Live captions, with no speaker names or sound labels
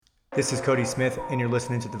This is Cody Smith, and you're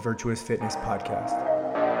listening to the Virtuous Fitness Podcast.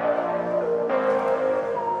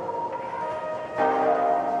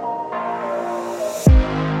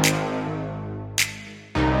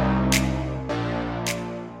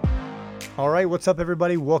 All right, what's up,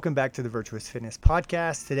 everybody? Welcome back to the Virtuous Fitness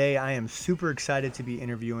Podcast. Today, I am super excited to be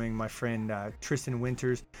interviewing my friend Tristan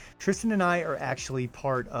Winters. Tristan and I are actually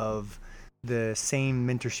part of the same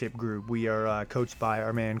mentorship group. We are coached by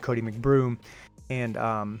our man Cody McBroom, and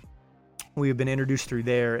we have been introduced through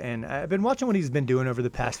there, and I've been watching what he's been doing over the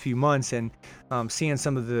past few months, and seeing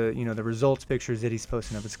some of the the results pictures that he's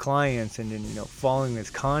posting of his clients, and then following his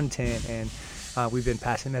content, and we've been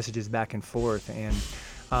passing messages back and forth, and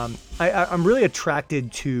I'm really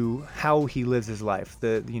attracted to how he lives his life.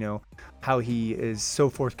 How he is so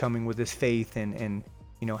forthcoming with his faith, and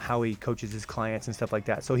how he coaches his clients and stuff like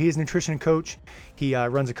that. So he is a nutrition coach. He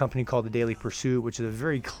runs a company called The Daily Pursuit, which is a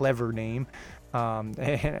very clever name. And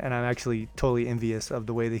I'm actually totally envious of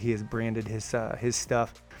the way that he has branded his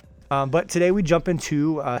stuff. But today we jump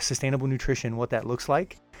into sustainable nutrition, what that looks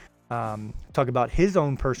like. Talk about his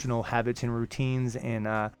own personal habits and routines,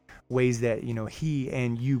 and ways that he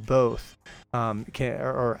and you both can,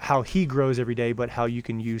 or how he grows every day, but how you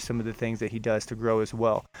can use some of the things that he does to grow as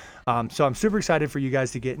well. So I'm super excited for you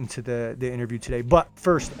guys to get into the interview today. But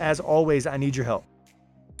first, as always, I need your help.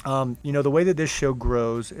 The way that this show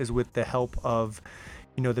grows is with the help of,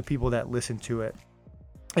 the people that listen to it.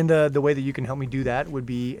 And the way that you can help me do that would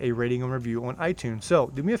be a rating and review on iTunes. So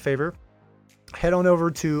do me a favor, head on over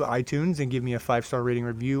to iTunes and give me a 5-star rating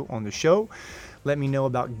review on the show. Let me know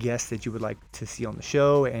about guests that you would like to see on the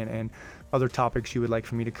show, and other topics you would like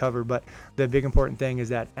for me to cover. But the big important thing is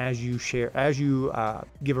that as you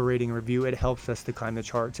give a rating and review, it helps us to climb the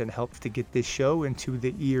charts and helps to get this show into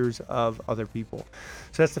the ears of other people.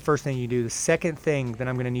 So that's the first thing you do. The second thing that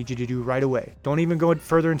I'm going to need you to do right away, don't even go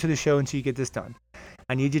further into the show until you get this done.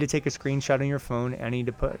 I need you to take a screenshot on your phone. I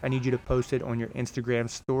need you to post it on your Instagram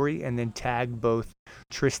story, and then tag both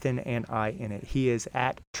Tristan and I in it. He is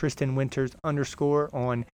at Tristan Winters _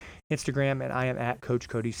 on Instagram, and I am at Coach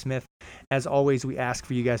Cody Smith. As always, we ask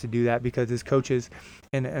for you guys to do that because as coaches,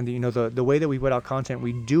 and the way that we put out content,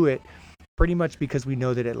 we do it pretty much because we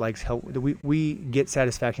know that it we get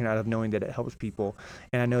satisfaction out of knowing that it helps people.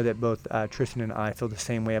 And I know that both Tristan and I feel the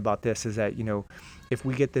same way about this, is that if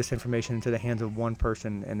we get this information into the hands of one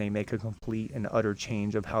person and they make a complete and utter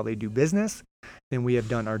change of how they do business, then we have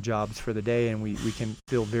done our jobs for the day, and we can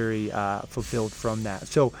feel very fulfilled from that.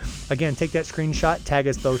 So again, take that screenshot, tag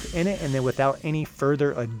us both in it, and then without any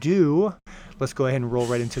further ado, let's go ahead and roll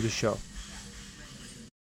right into the show.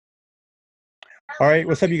 All right,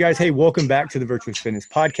 what's up, you guys? Hey, welcome back to the Virtuous Fitness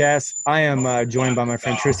Podcast. I am joined by my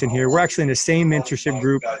friend Tristan here. We're actually in the same mentorship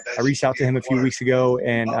group. I reached out to him a few weeks ago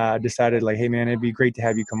and decided, hey, man, it'd be great to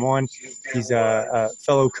have you come on. He's a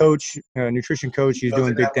fellow coach, nutrition coach. He's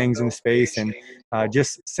doing big things in the space, and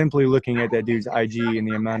just simply looking at that dude's IG and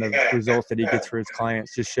the amount of results that he gets for his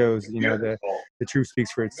clients just shows, the truth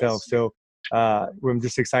speaks for itself. So I'm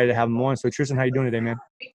just excited to have him on. So Tristan, how you doing today, man?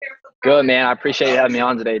 Good, man. I appreciate you having me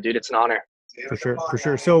on today, dude. It's an honor. For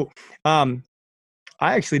sure. So, I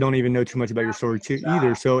actually don't even know too much about your story too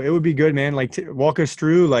either. So it would be good, man. Walk us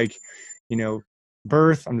through,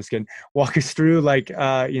 birth. I'm just kidding. Walk us through, how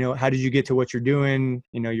did you get to what you're doing?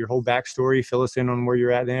 Your whole backstory. Fill us in on where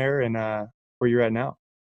you're at there and where you're at now.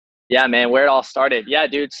 Yeah, man. Where it all started. Yeah,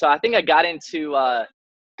 dude. So I think I got into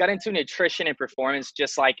nutrition and performance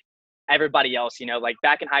just like everybody else.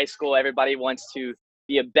 Back in high school, everybody wants to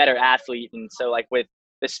be a better athlete, and so with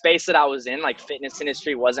the space that I was in, fitness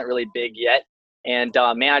industry wasn't really big yet. And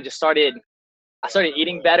man, I started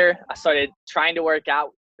eating better. I started trying to work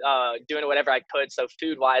out, doing whatever I could. So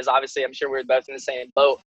food wise, obviously, I'm sure we're both in the same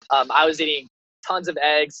boat. I was eating tons of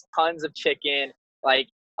eggs, tons of chicken,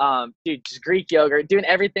 just Greek yogurt, doing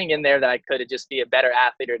everything in there that I could to just be a better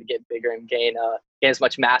athlete or to get bigger and gain as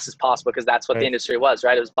much mass as possible, because that's what the industry was,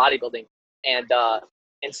 right? It was bodybuilding.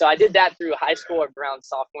 And so I did that through high school around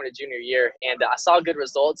sophomore to junior year, and I saw good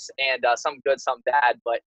results, and some good, some bad,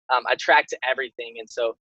 but I tracked everything. And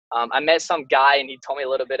so I met some guy, and he told me a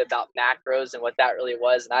little bit about macros and what that really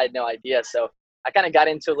was, and I had no idea. So I kind of got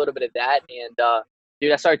into a little bit of that, and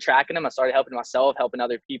I started tracking them. I started helping myself, helping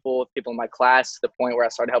other people in my class, to the point where I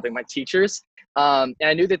started helping my teachers. And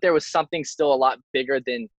I knew that there was something still a lot bigger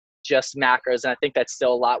than just macros, and I think that's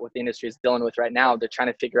still a lot what the industry is dealing with right now. They're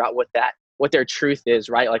trying to figure out what their truth is,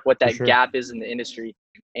 right? What that gap is in the industry.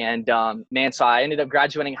 And so I ended up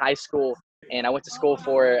graduating high school, and I went to school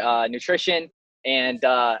for nutrition, and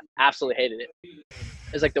absolutely hated it. It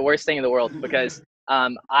was the worst thing in the world, because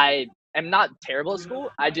I am not terrible at school.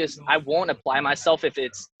 I won't apply myself if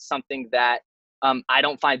it's something that I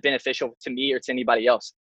don't find beneficial to me or to anybody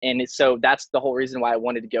else. And so that's the whole reason why I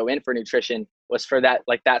wanted to go in for nutrition, was for that,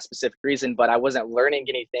 like that specific reason. But I wasn't learning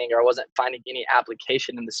anything, or I wasn't finding any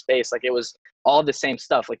application in the space. Like, it was all the same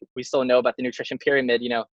stuff. Like, we still know about the nutrition pyramid,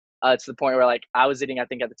 to the point where, like, I was eating, I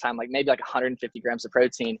think at the time, like maybe like 150 grams of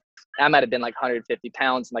protein. I might have been like 150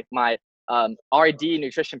 pounds. Like, my RD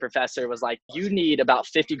nutrition professor was like, you need about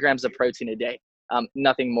 50 grams of protein a day,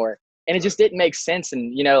 nothing more. And it just didn't make sense.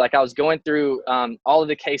 And, like, I was going through all of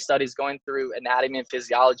the case studies, going through anatomy and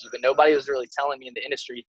physiology, but nobody was really telling me in the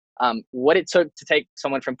industry what it took to take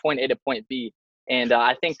someone from point A to point B. And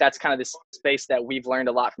I think that's kind of this space that we've learned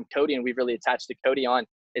a lot from Cody, and we've really attached to Cody on,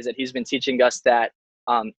 is that he's been teaching us that,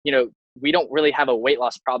 we don't really have a weight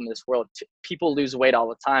loss problem in this world. People lose weight all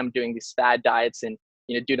the time doing these fad diets and,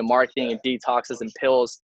 due to marketing and detoxes and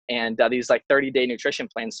pills and these like 30-day nutrition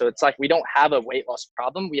plans. So it's like, we don't have a weight loss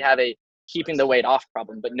problem. We have a keeping the weight off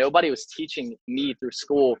problem, but nobody was teaching me through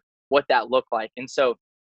school what that looked like. And so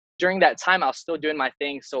during that time, I was still doing my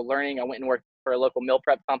thing, still learning. I went and worked for a local meal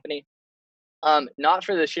prep company. Not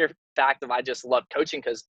for the sheer fact of I just loved coaching,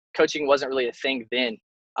 because coaching wasn't really a thing then.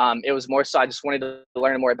 It was more so I just wanted to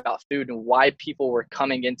learn more about food and why people were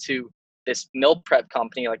coming into this meal prep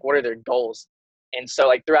company. Like, what are their goals? And so,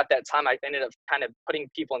 like, throughout that time, I ended up kind of putting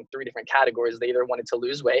people in 3 different categories. They either wanted to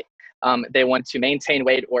lose weight, they wanted to maintain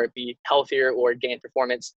weight or be healthier or gain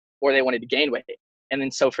performance, or they wanted to gain weight. And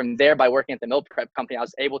then so from there, by working at the meal prep company, I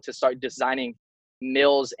was able to start designing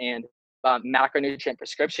meals and macronutrient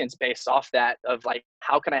prescriptions based off that, of like,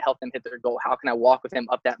 how can I help them hit their goal? How can I walk with them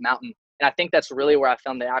up that mountain? And I think that's really where I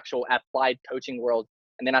found the actual applied coaching world.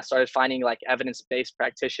 And then I started finding like evidence-based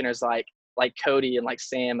practitioners like Cody and like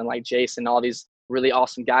Sam and like Jason, all these really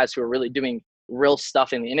awesome guys who are really doing real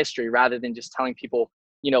stuff in the industry, rather than just telling people,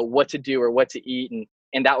 what to do or what to eat.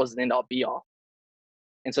 And that was the end all be all.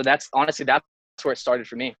 And so that's where it started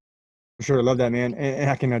for me. For sure, I love that, man, and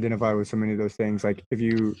I can identify with so many of those things. Like,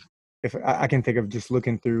 if I can think of just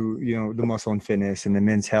looking through, the muscle and fitness and the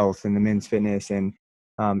men's health and the men's fitness, and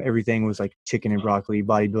everything was like chicken and broccoli,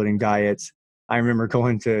 bodybuilding diets. I remember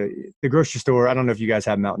going to the grocery store. I don't know if you guys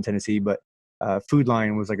have them out in Tennessee, but Food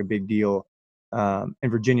Line was like a big deal in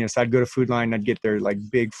Virginia. So I'd go to Food Line, I'd get their like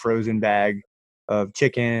big frozen bag of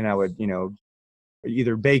chicken. I would,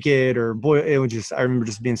 either bake it or boil it. I remember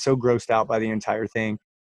just being so grossed out by the entire thing.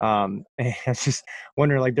 And I was just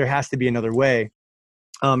wondering, like, there has to be another way.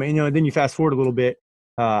 And then you fast forward a little bit.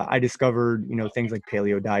 I discovered, things like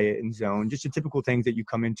paleo diet and zone, just the typical things that you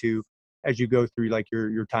come into as you go through like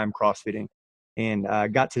your time CrossFitting, and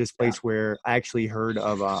got to this place where I actually heard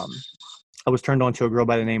of, I was turned on to a girl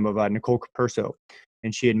by the name of Nicole Capurso,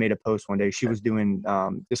 and she had made a post one day. She was doing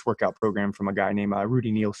this workout program from a guy named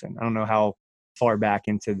Rudy Nielsen. I don't know how far back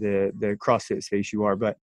into the CrossFit space you are,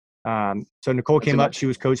 but so Nicole came up. She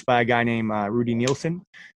was coached by a guy named Rudy Nielsen.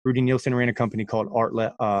 Rudy Nielsen ran a company called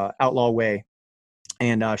Outlaw Way,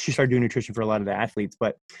 and she started doing nutrition for a lot of the athletes.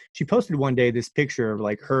 But she posted one day this picture of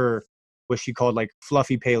like her, what she called like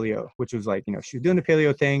fluffy paleo, which was like, she was doing the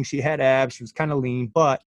paleo thing. She had abs. She was kind of lean,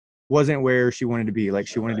 but wasn't where she wanted to be. Like,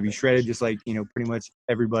 she wanted to be shredded, just like, pretty much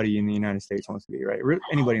everybody in the United States wants to be, right?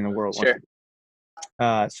 Anybody in the world wants to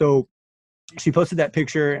be. So she posted that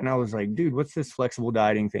picture, and I was like, dude, what's this flexible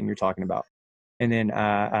dieting thing you're talking about? And then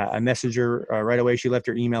I messaged her right away. She left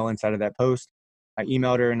her email inside of that post. I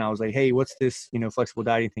emailed her and I was like, hey, what's this, flexible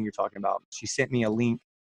dieting thing you're talking about? She sent me a link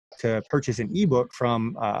to purchase an ebook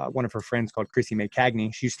from one of her friends called Chrissy May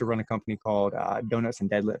Cagney. She used to run a company called Donuts and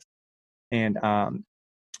Deadlift. And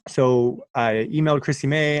so I emailed Chrissy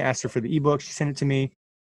May, asked her for the ebook. She sent it to me.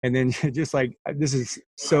 And then just like, this is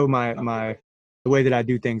so the way that I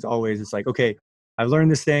do things always. It's like, okay, I've learned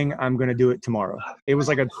this thing. I'm going to do it tomorrow. It was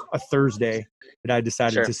like a Thursday that I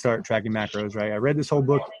decided to start tracking macros, right? I read this whole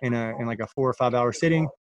book in like a 4 or 5 hour sitting,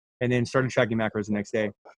 and then started tracking macros the next day.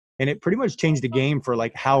 And it pretty much changed the game for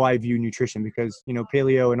like how I view nutrition, because,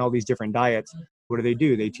 paleo and all these different diets, what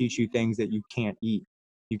do? They teach you things that you can't eat.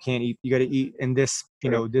 You can't eat, you got to eat in this,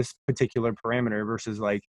 this particular parameter, versus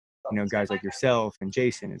like, guys like yourself and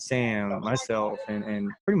Jason and Sam and myself and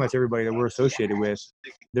pretty much everybody that we're associated with.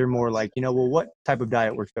 They're more like, well, what type of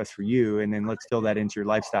diet works best for you? And then let's fill that into your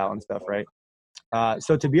lifestyle and stuff, right?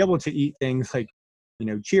 So to be able to eat things like,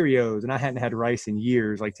 Cheerios, and I hadn't had rice in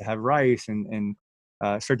years, like to have rice and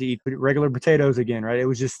start to eat regular potatoes again, right? It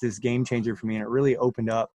was just this game changer for me, and it really opened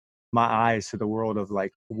up my eyes to the world of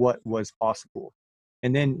like what was possible.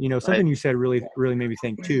 And then, something you said really, really made me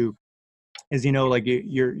think too, is, like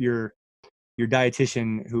your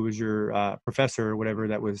dietitian, who was your professor or whatever,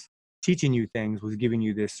 that was teaching you things was giving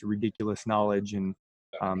you this ridiculous knowledge and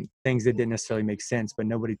things that didn't necessarily make sense, but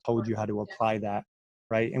nobody told you how to apply that,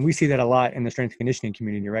 right? And we see that a lot in the strength and conditioning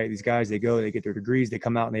community, right? These guys, they go, they get their degrees, they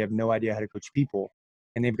come out and they have no idea how to coach people.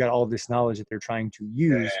 And they've got all this knowledge that they're trying to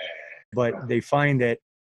use, but they find that,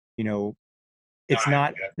 you know, it's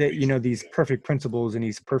not that, you know, these perfect principles and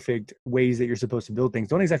these perfect ways that you're supposed to build things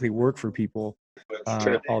don't exactly work for people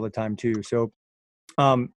all the time too. So,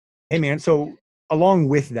 hey man, so along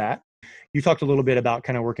with that, you talked a little bit about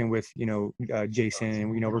kind of working with, you know, Jason,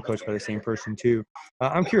 and, you know, we're coached by the same person too.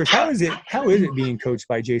 I'm curious, how is it being coached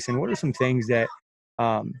by Jason? What are some things that,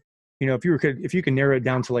 um, you know, if you can narrow it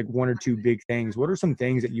down to like one or two big things, what are some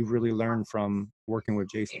things that you've really learned from working with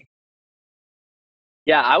Jason?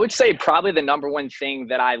 Yeah, I would say probably the number one thing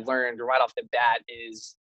that I learned right off the bat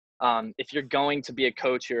is if you're going to be a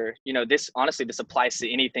coach, or, you know, this honestly, this applies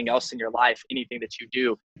to anything else in your life, anything that you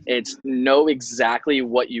do, it's know exactly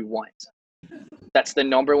what you want. That's the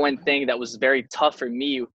number one thing that was very tough for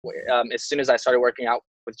me as soon as I started working out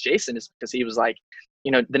with Jason, is because he was like,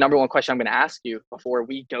 you know, the number one question I'm going to ask you before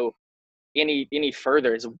we go any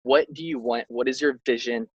further is, what do you want? What is your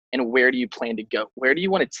vision? And where do you plan to go? Where do you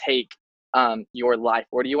want to take your life?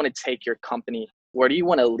 Where do you want to take your company? Where do you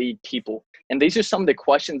want to lead people? And these are some of the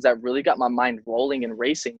questions that really got my mind rolling and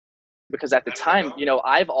racing, because at the time, you know,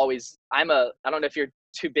 I don't know if you're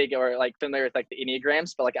too big or like familiar with like the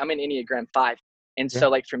Enneagrams, but like I'm an Enneagram 5. And Yeah. so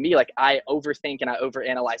like for me, like I overthink and I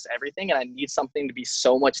overanalyze everything, and I need something to be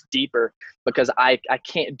so much deeper, because I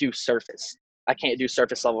can't do surface. I can't do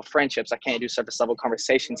surface level friendships. I can't do surface level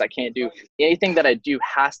conversations. I can't do anything that I do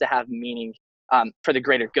has to have meaning for the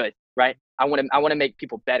greater good, right? I want to make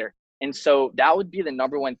people better. And so that would be the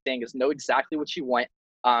number one thing, is know exactly what you want,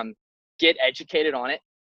 get educated on it,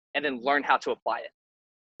 and then learn how to apply it.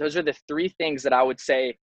 Those are the three things that I would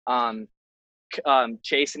say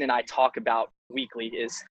Jason and I talk about weekly: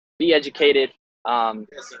 is be educated, know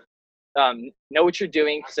what you're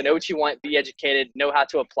doing, so know what you want, be educated, know how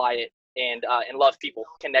to apply it, and love people,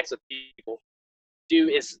 connect with people. Do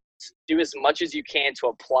as much as you can to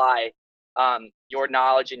apply your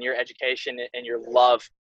knowledge and your education and your love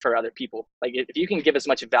for other people. Like if you can give as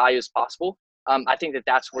much value as possible, I think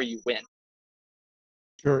that's where you win.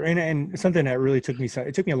 Sure. And something that really it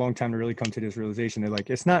took me a long time to really come to this realization that,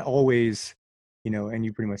 like, it's not always, you know, and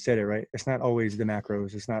you pretty much said it, right? It's not always the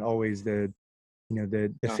macros. It's not always the, you know,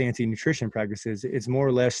 the No. fancy nutrition practices. It's more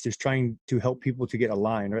or less just trying to help people to get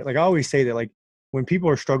aligned, right? Like I always say that, like, when people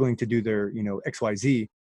are struggling to do their, you know, XYZ,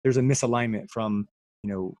 there's a misalignment from,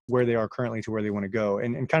 you know, where they are currently to where they want to go.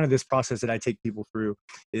 And kind of this process that I take people through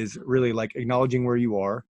is really like acknowledging where you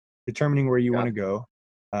are, determining where you Yeah. want to go,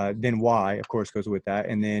 then why, of course, goes with that.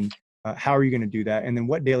 And then how are you going to do that? And then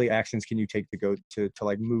what daily actions can you take to go to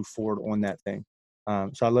like move forward on that thing?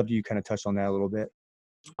 So I love you kind of touched on that a little bit.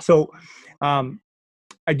 So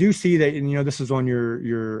I do see that, and, you know, this is on your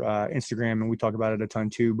Instagram, and we talk about it a ton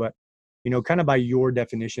too. But, you know, kind of by your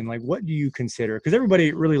definition, like, what do you consider? Because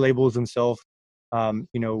everybody really labels themselves,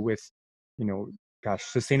 you know, with, you know, gosh,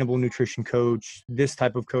 sustainable nutrition coach, this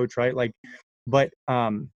type of coach, right? Like, but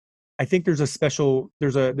I think there's a special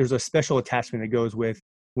attachment that goes with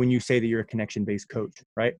when you say that you're a connection based coach,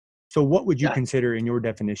 right? So what would you Yeah. consider in your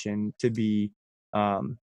definition to be,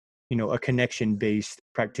 um, you know, a connection based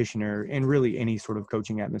practitioner in really any sort of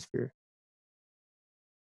coaching atmosphere?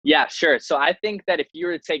 Yeah, sure. So I think that if you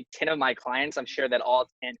were to take 10 of my clients, I'm sure that all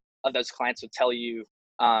 10 of those clients would tell you,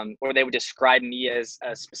 or they would describe me as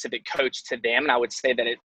a specific coach to them. And I would say that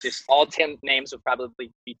it just all 10 names would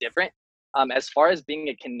probably be different. As far as being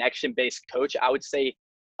a connection based coach, I would say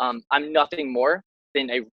I'm nothing more than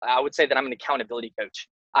I would say that I'm an accountability coach.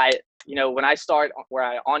 You know, when I start where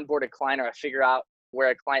I onboard a client or I figure out where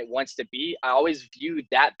a client wants to be, I always view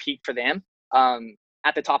that peak for them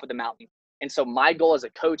at the top of the mountain. And so my goal as a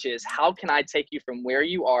coach is, how can I take you from where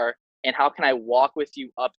you are and how can I walk with you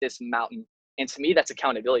up this mountain? And to me, that's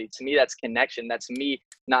accountability. To me, that's connection. That's me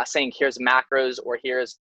not saying here's macros or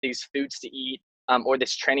here's these foods to eat or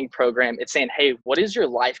this training program. It's saying, hey, what does your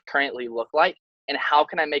life currently look like? And how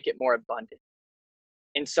can I make it more abundant?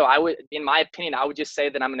 And so I would, in my opinion, I would just say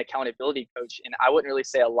that I'm an accountability coach, and I wouldn't really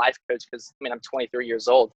say a life coach, because I mean, I'm 23 years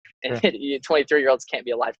old, and Sure. 23-year-olds can't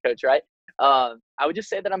be a life coach, right? I would just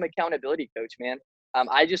say that I'm an accountability coach, man.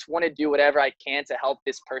 I just want to do whatever I can to help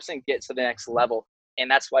this person get to the next level.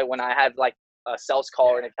 And that's why when I have like a sales call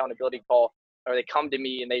or an accountability call, or they come to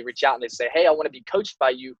me and they reach out and they say, hey, I want to be coached by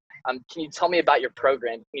you. Can you tell me about your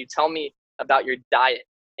program? Can you tell me about your diet?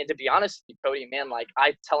 And to be honest with you, Cody, man, like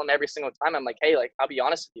I tell them every single time, I'm like, hey, like, I'll be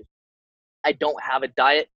honest with you. I don't have a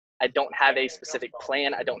diet. I don't have a specific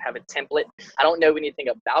plan. I don't have a template. I don't know anything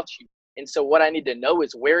about you. And so what I need to know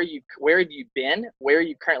is where have you been? Where are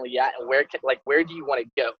you currently at? And where do you want to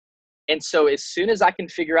go? And so as soon as I can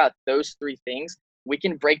figure out those three things, we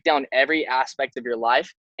can break down every aspect of your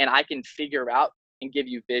life, and I can figure out and give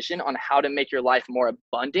you vision on how to make your life more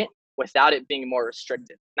abundant without it being more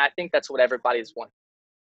restrictive. And I think that's what everybody's wanting.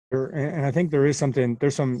 And I think there's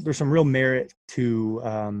some real merit to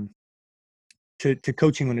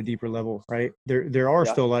coaching on a deeper level, right? There are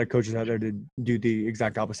Yeah. still a lot of coaches out there to do the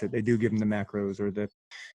exact opposite. They do give them the macros or the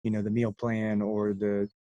meal plan or the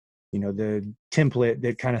template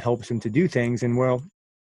that kind of helps them to do things. And well,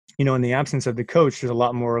 in the absence of the coach, there's a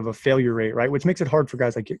lot more of a failure rate, right? Which makes it hard for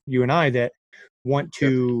guys like you and I that want Yep.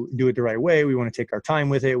 to do it the right way. We want to take our time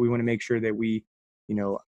with it. We want to make sure that we,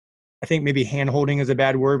 I think maybe hand holding is a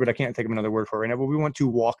bad word, but I can't think of another word for it right now. But we want to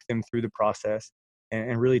walk them through the process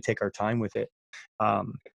and really take our time with it.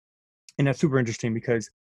 Um, and that's super interesting because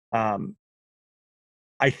um,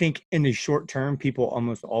 I think in the short term, people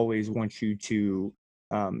almost always want you to,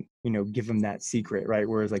 give them that secret, right?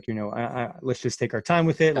 Whereas like, let's just take our time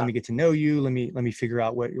with it. Let Yeah. me get to know you. Let me figure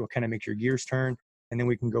out what kind of makes your gears turn, and then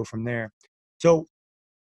we can go from there. So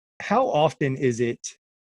how often is it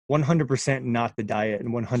 100% not the diet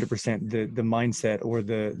and 100% the mindset or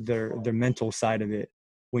the mental side of it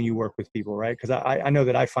when you work with people, right? Because I know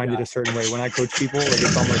that I find it Yeah. a certain way when I coach people. Like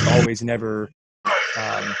it's almost always never.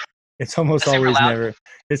 It's almost Super always loud. never.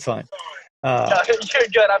 It's fine. No, Uh, you're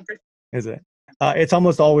good. is it? It's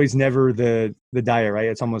almost always never the diet, right?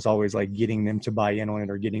 It's almost always like getting them to buy in on it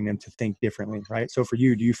or getting them to think differently, right? So for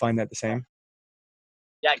you, do you find that the same?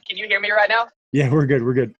 Yeah. Can you hear me right now? Yeah, we're good.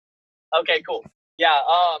 We're good. Okay, cool. Yeah,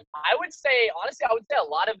 I would say honestly, I would say a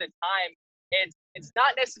lot of the time it's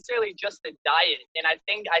not necessarily just the diet, and I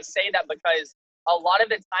think I say that because a lot of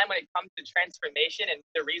the time when it comes to transformation, and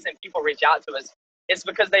the reason people reach out to us is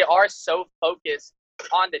because they are so focused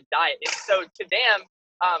on the diet, and so to them,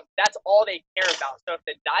 that's all they care about. So if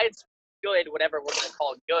the diet's good, whatever we're going to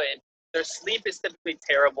call it good, their sleep is typically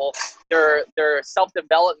terrible. Their self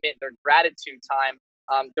development, their gratitude time,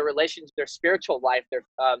 their relations, their spiritual life, their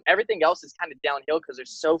everything else is kind of downhill because they're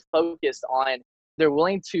so focused on they're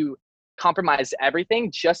willing to compromise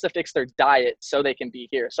everything just to fix their diet so they can be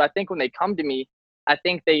here. So I think when they come to me, I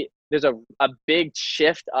think there's a big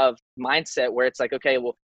shift of mindset where it's like, okay,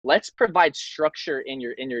 well, let's provide structure in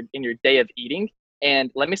your day of eating.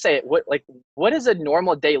 And let me say it, what does a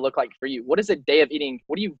normal day look like for you? What is a day of eating?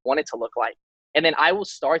 What do you want it to look like? And then I will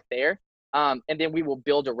start there, and then we will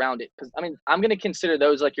build around it. Because I mean, I'm going to consider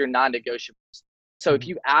those like your non-negotiables. So if Mhm.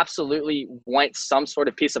 you absolutely want some sort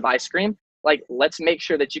of piece of ice cream, like let's make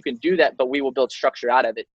sure that you can do that, but we will build structure out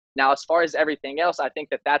of it. Now, as far as everything else, I think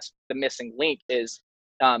that that's the missing link is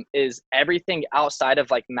everything outside of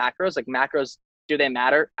like macros. Like macros, do they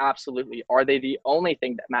matter? Absolutely. Are they the only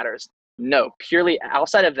thing that matters? No. Purely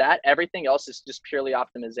outside of that, everything else is just purely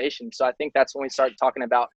optimization. So I think that's when we start talking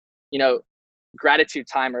about, you know, gratitude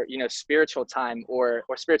time or spiritual time or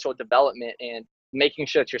spiritual development and making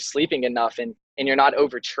sure that you're sleeping enough and you're not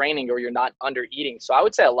overtraining or you're not under eating. So I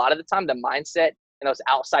would say a lot of the time the mindset and those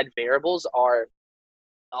outside variables are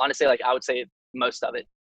honestly, like I would say most of it.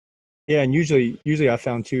 Yeah, and usually I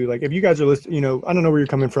found too, like if you guys are listening, I don't know where you're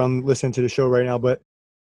coming from listening to the show right now, but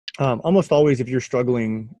almost always if you're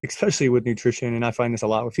struggling, especially with nutrition, and I find this a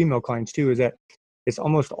lot with female clients too, is that it's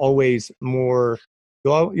almost always more,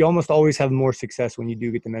 you almost always have more success when you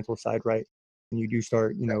do get the mental side right, and you do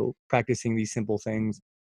start, practicing these simple things,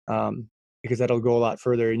 um, because that'll go a lot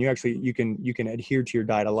further, and you can adhere to your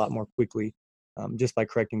diet a lot more quickly, just by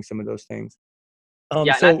correcting some of those things.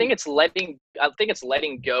 Yeah, and So I think it's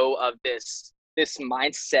letting go of this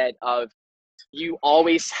mindset of you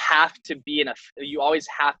always have to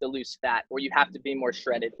lose fat, or you have to be more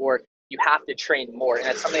shredded, or you have to train more. And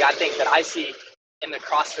that's something I think that I see in the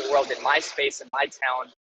CrossFit world, in my space, in my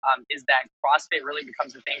town, is that CrossFit really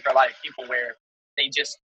becomes a thing for a lot of people where they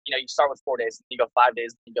just, you start with 4 days, you go 5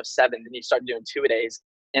 days, you go seven, then you start doing 2 days,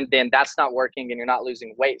 and then that's not working and you're not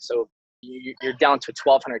losing weight. So you're down to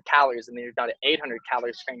 1,200 calories, and then you're down to 800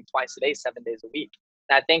 calories training twice a day, 7 days a week.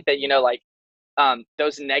 And I think that, like,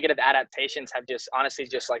 those negative adaptations have just honestly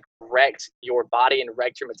just like wrecked your body and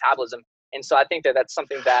wrecked your metabolism. And so I think that that's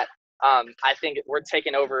something that I think we're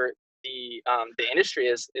taking over the industry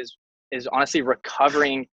is honestly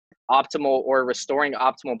recovering optimal or restoring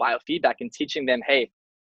optimal biofeedback and teaching them, hey,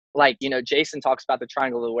 like, Jason talks about the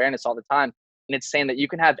triangle of awareness all the time. And it's saying that you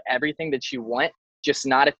can have everything that you want, just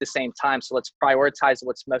not at the same time. So let's prioritize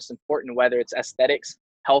what's most important, whether it's aesthetics,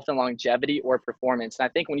 health and longevity, or performance. And I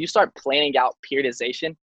think when you start planning out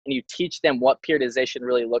periodization and you teach them what periodization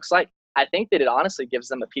really looks like, I think that it honestly gives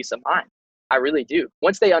them a peace of mind. I really do.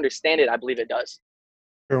 Once they understand it, I believe it does.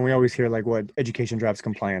 And we always hear like what education drives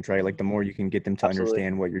compliance, right? Like the more you can get them to Absolutely.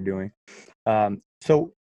 understand what you're doing.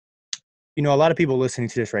 So, a lot of people listening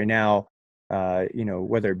to this right now,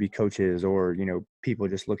 whether it be coaches or, people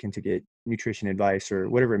just looking to get nutrition advice or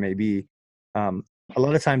whatever it may be. A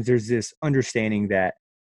lot of times there's this understanding that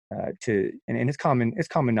and it's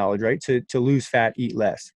common knowledge, right? To lose fat, eat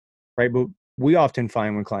less, right? But we often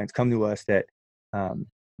find when clients come to us that um,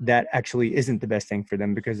 that actually isn't the best thing for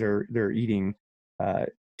them because they're eating uh,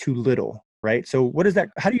 too little, right? So what is that?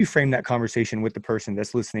 How do you frame that conversation with the person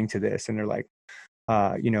that's listening to this and they're like,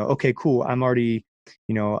 okay, cool. I'm already,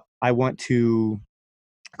 I want to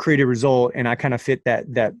create a result and I kind of fit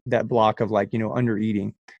that block of like, under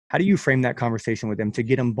eating. How do you frame that conversation with them to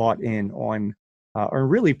get them bought in on, or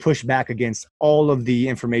really push back against all of the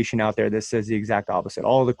information out there that says the exact opposite,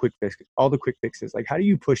 all the quick fixes? Like, how do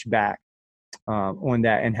you push back on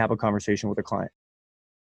that and have a conversation with a client?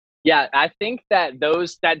 Yeah, I think that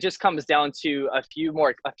that just comes down to a few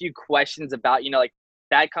questions about, like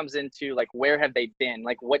that comes into like where have they been?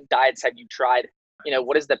 Like what diets have you tried?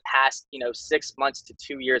 What does the past, 6 months to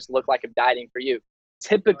 2 years look like of dieting for you?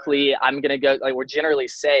 Typically, I'm gonna go like we're generally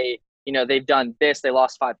say, they've done this, they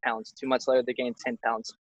lost 5 pounds. 2 months later, they gained 10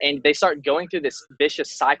 pounds. And they start going through this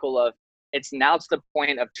vicious cycle of it's now to the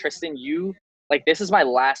point of Tristan, you like this is my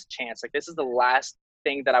last chance. Like this is the last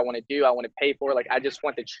thing that I want to do. I want to pay for. Like I just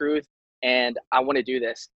want the truth and I want to do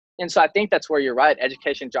this. And so I think that's where you're right.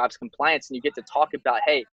 Education drives compliance, and you get to talk about,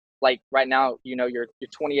 hey, like right now, you're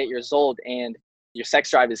 28 years old and your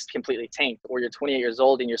sex drive is completely tanked, or you're 28 years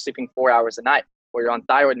old and you're sleeping 4 hours a night, or you're on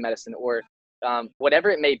thyroid medicine, or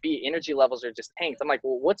whatever it may be, energy levels are just tanked. I'm like,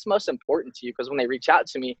 well, what's most important to you? Because when they reach out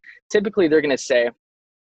to me, typically they're going to say,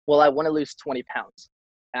 well, I want to lose 20 pounds.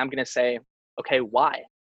 And I'm going to say, okay, why?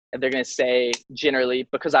 And they're going to say, generally,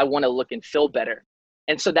 because I want to look and feel better.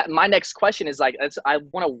 And so that my next question is like, I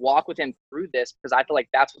want to walk with him through this because I feel like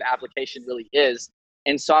that's what application really is.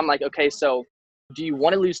 And so I'm like, okay, so do you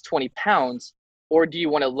want to lose 20 pounds or do you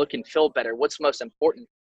want to look and feel better? What's most important?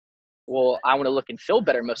 Well, I want to look and feel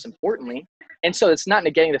better, most importantly. And so it's not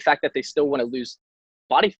negating the fact that they still want to lose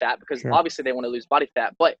body fat because Sure. obviously they want to lose body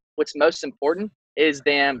fat. But what's most important is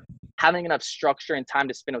them having enough structure and time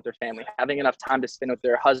to spend with their family, having enough time to spend with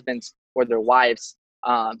their husbands or their wives,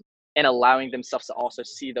 and allowing themselves to also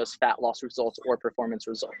see those fat loss results or performance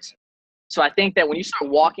results. So I think that when you start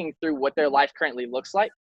walking through what their life currently looks like,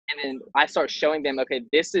 and then I start showing them, okay,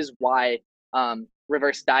 this is why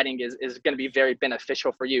reverse dieting is going to be very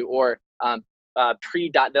beneficial for you, or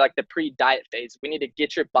pre-diet, like the pre-diet phase. We need to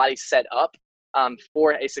get your body set up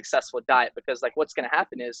for a successful diet, because like what's going to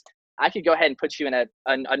happen is I could go ahead and put you in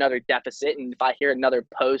another deficit, and if I hear another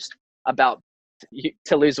post about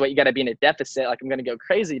to lose weight, you got to be in a deficit, like I'm going to go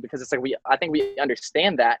crazy, because it's like I think we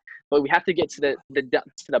understand that, but we have to get to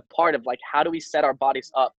the part of like, how do we set our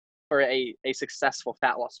bodies up for a successful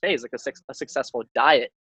fat loss phase, like a successful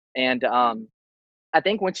diet. And I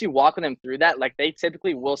think once you walk with them through that, like they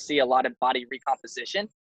typically will see a lot of body recomposition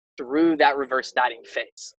through that reverse dieting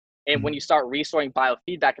phase. And when Mhm. you start restoring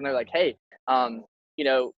biofeedback and they're like, hey,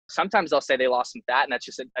 sometimes they'll say they lost some fat, and that's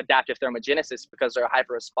just adaptive thermogenesis because they're a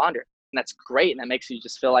hyper responder. And that's great. And that makes you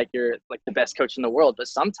just feel like you're like the best coach in the world. But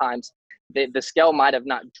sometimes the scale might have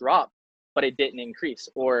not dropped, but it didn't increase.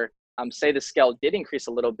 Or say the scale did increase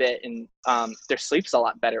a little bit, and their sleep's a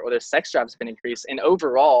lot better, or their sex drive's been increased. And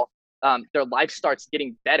overall, their life starts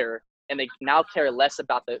getting better, and they now care less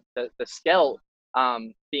about the scale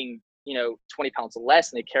being 20 pounds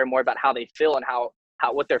less, and they care more about how they feel and how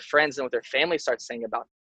what their friends and what their family starts saying about them.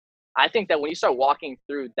 I think that when you start walking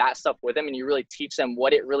through that stuff with them and you really teach them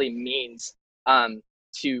what it really means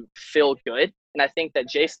to feel good. And I think that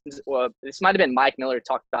this might have been Mike Miller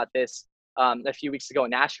talked about this a few weeks ago in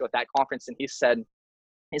Nashville at that conference, and he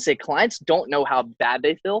said clients don't know how bad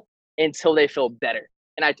they feel until they feel better.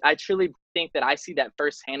 And I truly think that I see that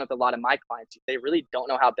firsthand with a lot of my clients. They really don't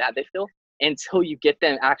know how bad they feel until you get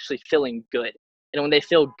them actually feeling good. And when they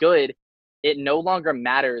feel good, it no longer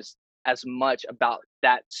matters as much about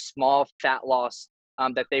that small fat loss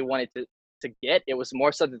that they wanted to get. It was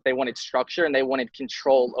more so that they wanted structure and they wanted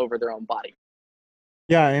control over their own body.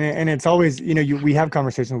 Yeah, and it's always, we have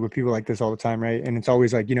conversations with people like this all the time, right? And it's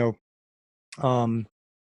always like, um,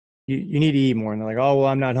 you need to eat more, and they're like, oh well,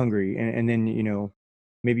 I'm not hungry, and then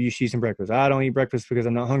maybe you should eat some breakfast. I don't eat breakfast because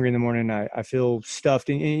I'm not hungry in the morning. I feel stuffed,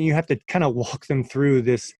 and you have to kind of walk them through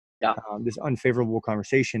Yeah. this unfavorable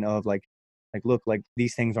conversation of like look, like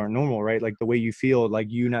these things aren't normal, right? Like the way you feel,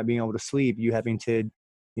 like you not being able to sleep, you having to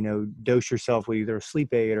dose yourself with either a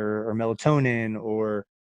sleep aid or melatonin, or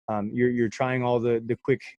you're trying all the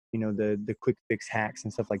quick, the quick fix hacks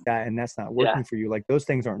and stuff like that, and that's not Yeah, working for you. Like, those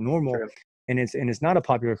things aren't normal. true. And it's not a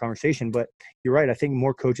popular conversation, but you're right. I think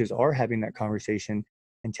more coaches are having that conversation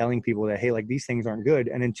and telling people that, hey, like, these things aren't good.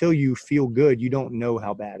 And until you feel good, you don't know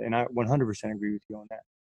how bad. And I 100% agree with you on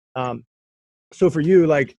that. So for you,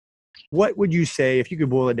 like, what would you say, if you could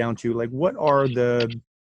boil it down to, like, what are the,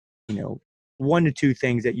 1 to 2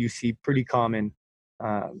 things that you see pretty common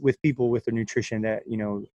with people with their nutrition that,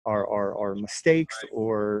 are mistakes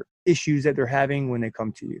or issues that they're having when they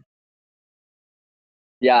come to you?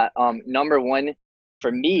 Yeah, number one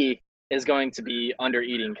for me is going to be under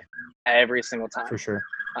eating every single For time. sure.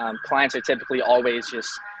 Clients are typically always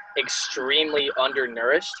just extremely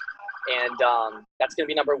undernourished, and that's going to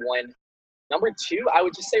be number one. Number two, I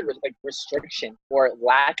would just say like restriction or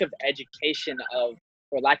lack of education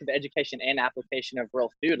and application of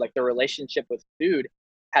real food. Like, the relationship with food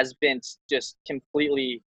has been just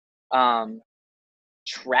completely um,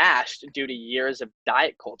 trashed due to years of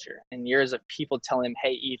diet culture and years of people telling him,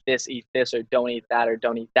 hey, eat this, or don't eat that, or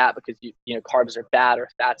don't eat that, because carbs are bad, or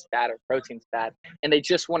fat's bad, or protein's bad. And they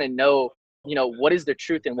just want to know, what is the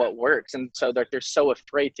truth and what works. And so they're so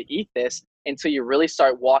afraid to eat this until you really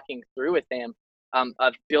start walking through with them,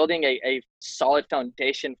 of building a solid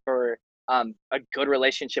foundation for a good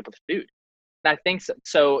relationship with food. And I think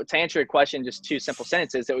so to answer your question, just 2 simple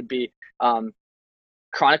sentences, it would be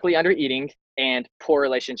chronically under eating and poor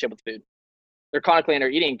relationship with food. They're chronically under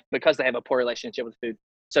eating because they have a poor relationship with food.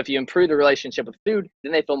 So if you improve the relationship with food,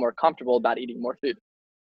 then they feel more comfortable about eating more food.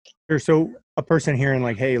 Sure. So a person hearing,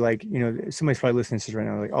 like, hey, like, somebody's probably listening to this right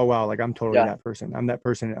now, like, oh wow, like, I'm totally Yeah. that person. I'm that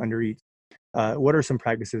person that undereats. What are some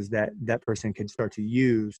practices that that person could start to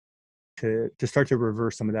use to start to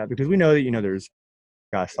reverse some of that? Because we know that, there's,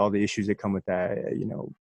 gosh, all the issues that come with that,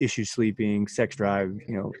 issues sleeping, sex drive,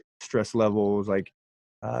 stress levels, like,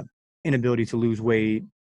 uh, inability to lose weight,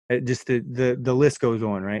 just the list goes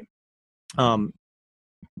on, right? Um,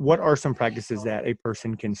 what are some practices that a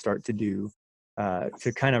person can start to do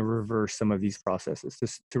to kind of reverse some of these processes,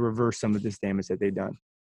 to reverse some of this damage that they've done?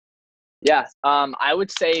 Yeah. I would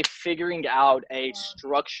say figuring out a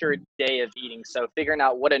structured day of eating. So figuring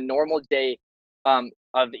out what a normal day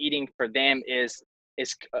of eating for them is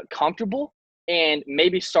comfortable, and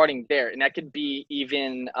maybe starting there. And that could be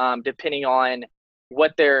even depending on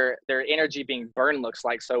what their energy being burned looks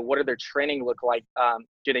like. So what do their training look like?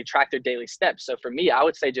 Do they track their daily steps? So for me, I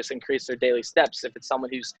would say just increase their daily steps. If it's someone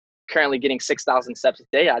who's currently getting 6,000 steps a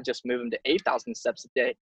day, I'd just move them to 8,000 steps a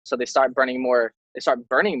day. So they start burning more.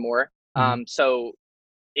 Mhm. So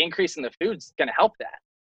increasing the food's going to help that.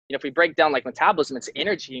 If we break down like metabolism, it's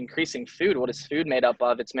energy increasing food. What is food made up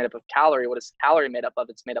of? It's made up of calorie. What is calorie made up of?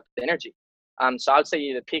 It's made up of energy. So I would say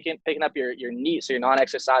either picking up your NEAT, so your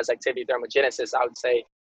non-exercise activity thermogenesis. I would say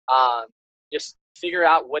just figure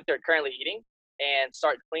out what they're currently eating and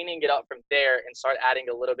start cleaning it up from there, and start adding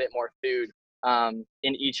a little bit more food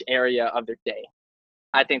in each area of their day.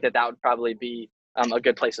 I think that would probably be a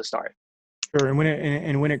good place to start. Sure.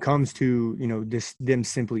 And when it comes to, this, them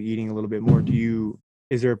simply eating a little bit more,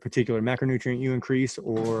 is there a particular macronutrient you increase,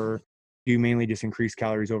 or do you mainly just increase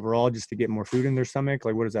calories overall just to get more food in their stomach?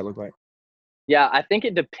 Like, what does that look like? Yeah, I think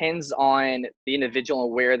it depends on the individual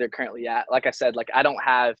and where they're currently at. Like I said, like, I don't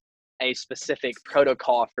have a specific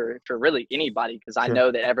protocol for really anybody, because I Sure.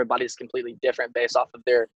 know that everybody's completely different based off of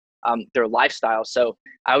their lifestyle. So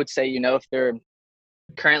I would say, if they're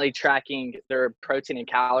currently tracking their protein and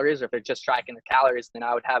calories, or if they're just tracking the calories, then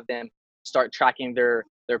I would have them start tracking their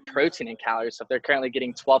protein and calories. So if they're currently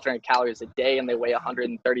getting 1,200 calories a day and they weigh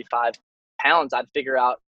 135 pounds, I'd figure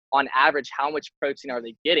out on average how much protein are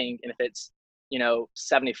they getting, and if it's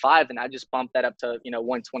 75, then I just bump that up to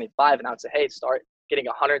 125, and I would say, hey, start getting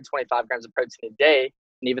 125 grams of protein a day,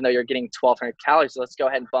 and even though you're getting 1,200 calories, let's go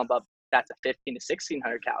ahead and bump up that to 15 to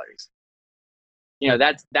 1,600 calories. Yeah.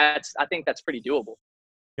 That's I think that's pretty doable.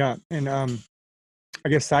 Yeah. And I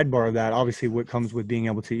guess sidebar of that, obviously what comes with being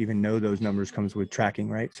able to even know those numbers comes with tracking,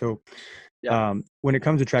 right? So Yeah. when it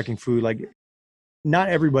comes to tracking food, like, not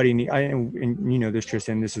everybody and this,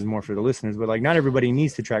 Tristan, this is more for the listeners, but like, not everybody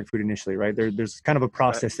needs to track food initially, right? There's kind of a Right.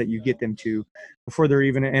 process that you get them to before they're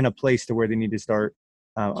even in a place to where they need to start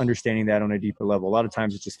understanding that on a deeper level. A lot of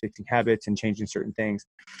times it's just fixing habits and changing certain things.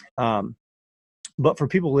 Um, but for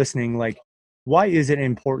people listening, like, why is it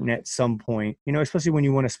important at some point, especially when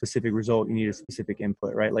you want a specific result, you need a specific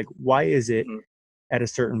input, right? Like, why is it Mhm. at a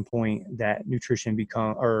certain point that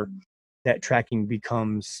that tracking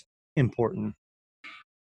becomes important?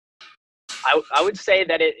 I would say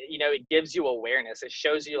that it gives you awareness. It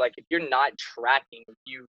shows you, like, if you're not tracking,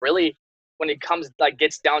 you really, when it comes, like,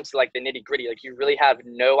 gets down to like the nitty gritty, like, you really have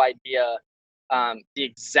no idea the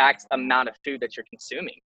exact amount of food that you're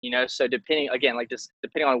consuming, so depending, again, like, just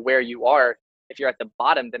depending on where you are, if you're at the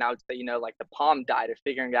bottom, then I would say, like the palm diet, or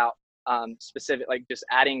figuring out specific, like, just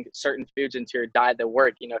adding certain foods into your diet that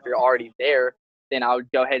work. If you're already there, then I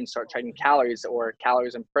would go ahead and start tracking calories, or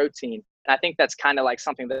calories and protein. And I think that's kind of like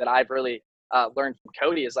something that I've really learned from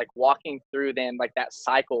Cody, is like walking through them, like that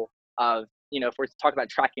cycle of, if we're talking about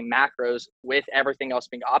tracking macros with everything else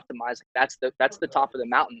being optimized, like, that's the top of the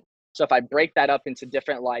mountain. So if I break that up into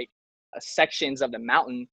different, like, sections of the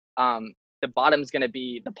mountain, the bottom is going to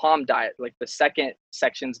be the palm diet. Like, the second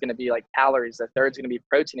section is going to be like calories. The third is going to be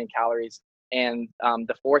protein and calories. And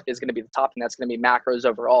the fourth is going to be the top, and that's going to be macros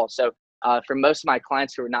overall. So for most of my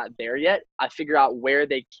clients who are not there yet, I figure out where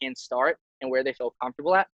they can start and where they feel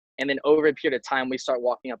comfortable at. And then over a period of time, we start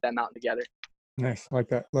walking up that mountain together. Nice. Like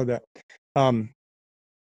that. Love that. And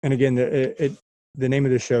again, the name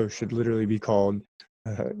of the show should literally be called,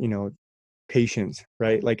 patience,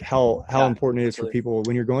 right? Like how Yeah, important it is for absolutely. people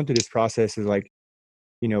when you're going through this process is like,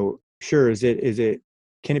 sure,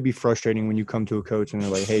 can it be frustrating when you come to a coach and they're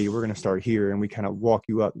like, hey, we're going to start here, and we kind of walk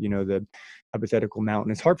you up, the hypothetical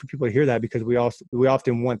mountain. It's hard for people to hear that because we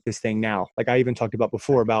often want this thing now. Like I even talked about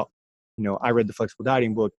before about, I read the flexible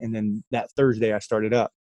dieting book, and then that Thursday I started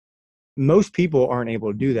up. Most people aren't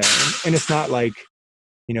able to do that. And it's not like,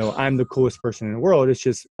 I'm the coolest person in the world. It's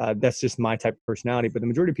just, that's just my type of personality, but the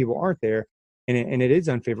majority of people aren't there. And it is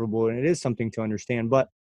unfavorable, and it is something to understand. But,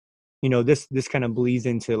 this kind of bleeds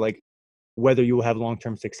into like whether you will have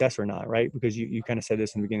long-term success or not, right? Because you kind of said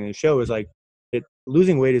this in the beginning of the show, is like,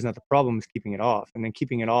 losing weight is not the problem, it's keeping it off. And then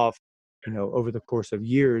keeping it off, over the course of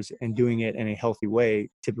years and doing it in a healthy way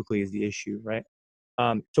typically is the issue, right?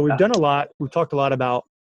 So we've Yeah. done a lot. We've talked a lot about,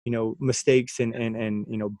 mistakes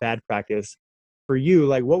and bad practice. For you,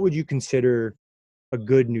 like, what would you consider a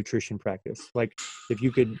good nutrition practice? Like, if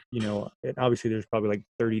you could, and obviously there's probably like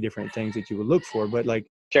 30 different things that you would look for, but like,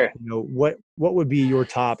 Sure. what would be your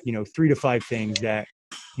top, 3 to 5 things that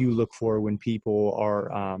you look for when people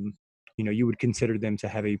are, you would consider them to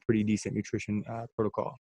have a pretty decent nutrition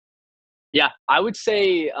protocol? Yeah, I would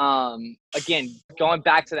say, again, going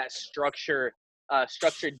back to that structured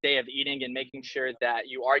day of eating, and making sure that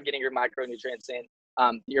you are getting your micronutrients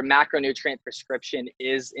in, your macronutrient prescription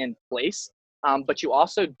is in place, but you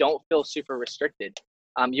also don't feel super restricted.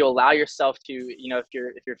 You allow yourself to,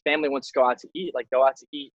 if your family wants to go out to eat, like, go out to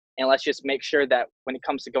eat, and let's just make sure that when it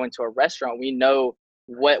comes to going to a restaurant, we know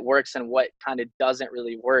what works and what kind of doesn't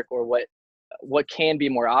really work, or what can be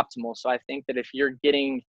more optimal. So I think that if you're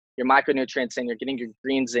getting your micronutrients in, you're getting your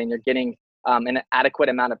greens in, you're getting an adequate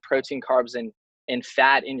amount of protein, carbs, and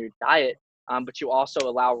fat in your diet, but you also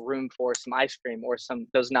allow room for some ice cream or some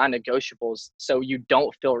those non-negotiables, so you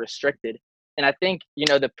don't feel restricted. And I think,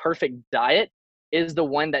 the perfect diet is the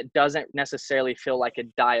one that doesn't necessarily feel like a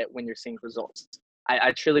diet when you're seeing results.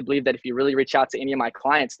 I truly believe that if you really reach out to any of my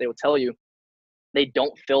clients, they will tell you they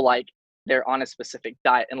don't feel like they're on a specific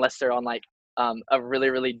diet unless they're on, like, a really,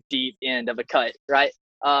 really deep end of a cut, right?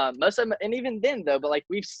 Most of them, and even then though, but like,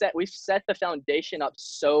 we've set the foundation up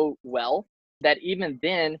so well that even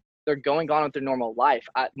then they're going on with their normal life.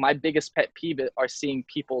 My biggest pet peeve are seeing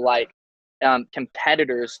people like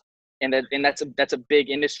competitors, and that's a big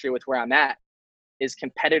industry with where I'm at, is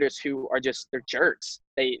competitors who are just, they're jerks.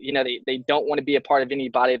 They don't want to be a part of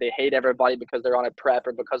anybody. They hate everybody because they're on a prep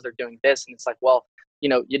or because they're doing this. And it's like, well,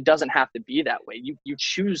 it doesn't have to be that way. You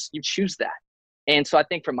choose that. And so I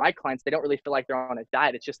think for my clients, they don't really feel like they're on a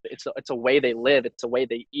diet. It's just, it's a way they live. It's a way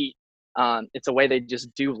they eat. It's a way they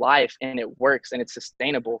just do life, and it works, and it's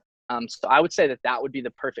sustainable. So I would say that would be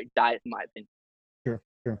the perfect diet, in my opinion. Sure,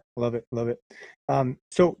 sure. Love it, love it.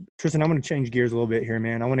 So Tristan, I'm going to change gears a little bit here,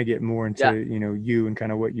 man. I want to get more into, Yeah. you and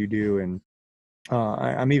kind of what you do. And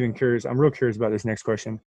I'm even curious. I'm real curious about this next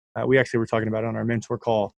question. We actually were talking about it on our mentor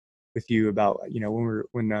call with you about,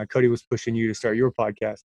 when Cody was pushing you to start your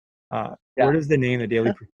podcast. Where Yeah. does the name The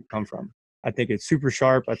Daily Pursuit come from? I think it's super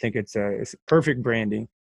sharp. I think it's perfect branding.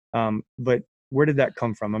 But where did that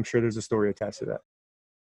come from? I'm sure there's a story attached to that.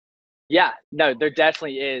 Yeah, no, there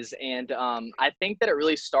definitely is. And I think that it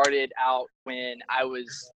really started out when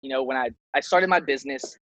I started my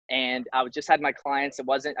business, and I just had my clients.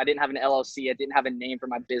 I didn't have an LLC. I didn't have a name for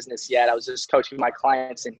my business yet. I was just coaching my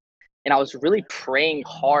clients, and I was really praying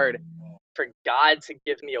hard for God to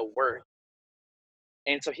give me a word.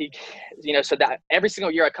 And so so that every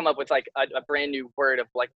single year I come up with like a brand new word of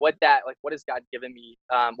like, what has God given me?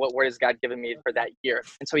 What word has God given me for that year?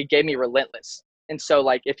 And so he gave me relentless. And so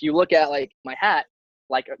like, if you look at like my hat,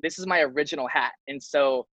 like this is my original hat. And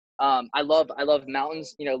so I love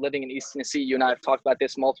mountains, you know, living in East Tennessee. You and I have talked about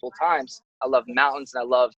this multiple times. I love mountains, and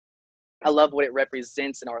I love what it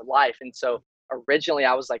represents in our life. And so originally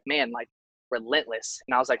I was like, man, like relentless.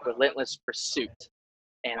 And I was like, relentless pursuit.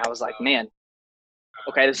 And I was like, man,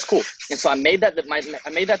 okay, this is cool. And so I made that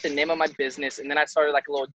the name of my business. And then I started like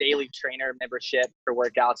a little daily trainer membership for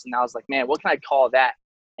workouts. And I was like, man, what can I call that?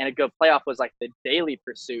 And a good playoff was like the daily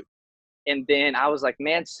pursuit. And then I was like,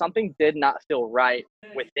 man, something did not feel right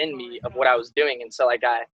within me of what I was doing. And so like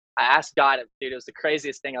I asked God, dude, it was the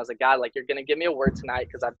craziest thing. I was like, God, like, you're going to give me a word tonight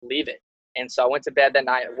because I believe it. And so I went to bed that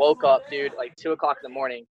night. I woke up, dude, like 2:00 in the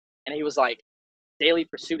morning. And he was like, daily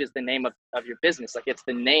pursuit is the name of your business. Like, it's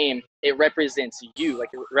the name, it represents you, like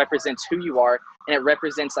it represents who you are, and it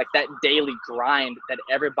represents like that daily grind that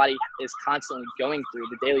everybody is constantly going through.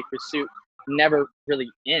 The daily pursuit never really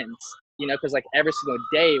ends, you know, because like every single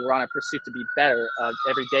day we're on a pursuit to be better.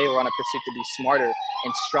 Every day we're on a pursuit to be smarter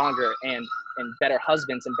and stronger and better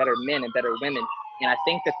husbands and better men and better women. And I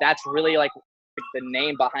think that that's really like the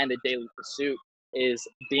name behind the daily pursuit, is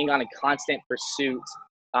being on a constant pursuit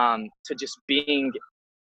to just being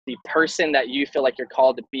the person that you feel like you're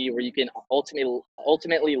called to be, where you can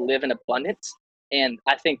ultimately live in abundance. And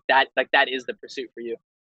I think that like that is the pursuit for you.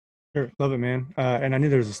 Sure, love it, man. And I knew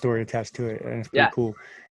there was a story attached to it, and it's pretty cool.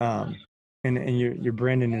 And your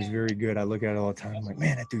branding is very good. I look at it all the time. I'm like,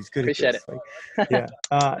 man, that dude's good Appreciate at this. Like,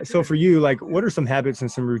 yeah. So for you, like, what are some habits and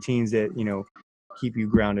some routines that, you know, keep you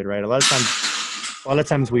grounded, right? A lot of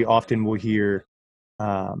times we often will hear,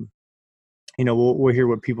 you know, we'll hear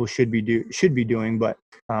what people should be doing. But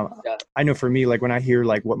I know for me, like when I hear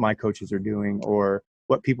like what my coaches are doing or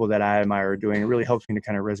what people that I admire are doing, it really helps me to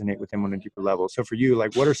kind of resonate with them on a deeper level. So for you,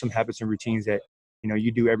 like, what are some habits and routines that, you know,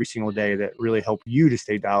 you do every single day that really help you to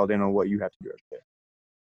stay dialed in on what you have to do every day?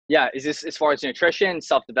 Yeah. Is this as far as nutrition,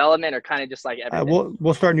 self-development, or kind of just like everything?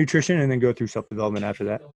 We'll start nutrition and then go through self-development after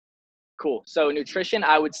that. Cool. So nutrition,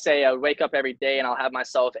 I would say I would wake up every day and I'll have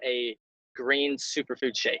myself a green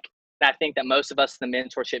superfood shake. And I think that most of us in the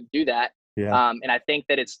mentorship do that. Yeah. And I think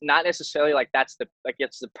that it's not necessarily like it's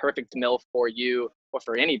the perfect meal for you or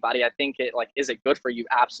for anybody. I think it like, is it good for you?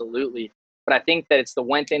 Absolutely. But I think that it's the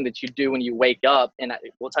one thing that you do when you wake up, and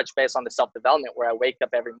we'll touch base on the self-development, where I wake up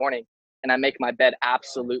every morning and I make my bed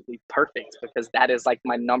absolutely perfect, because that is like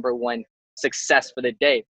my number one success for the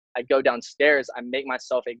day. I go downstairs, I make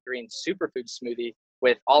myself a green superfood smoothie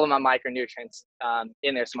with all of my micronutrients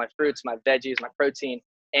in there. So my fruits, my veggies, my protein,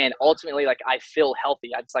 and ultimately like I feel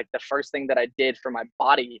healthy. It's like the first thing that I did for my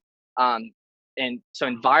body. And so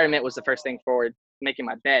environment was the first thing for making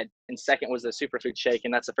my bed, and second was the superfood shake.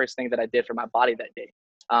 And that's the first thing that I did for my body that day.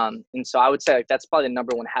 And so I would say like that's probably the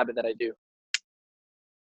number one habit that I do.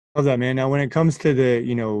 Love that, man. Now, when it comes to the,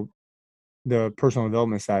 you know, the personal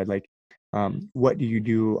development side, like, what do you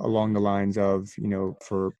do along the lines of, you know,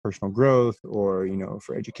 for personal growth or, you know,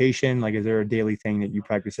 for education? Like, is there a daily thing that you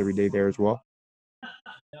practice every day there as well?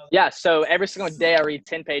 Yeah. So every single day I read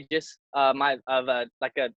 10 pages. I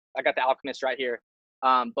got the Alchemist right here.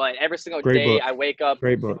 But every single Great day book. I wake up.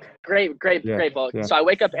 Great book. Great Yeah. book. Yeah. So I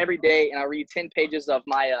wake up every day and I read 10 pages of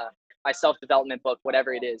my self-development book,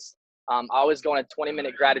 whatever it is. I always go on a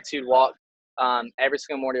 20-minute gratitude walk every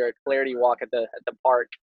single morning, or a clarity walk at the park.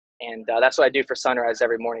 And that's what I do for sunrise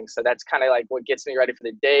every morning. So that's kind of like what gets me ready for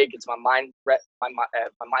the day, gets my my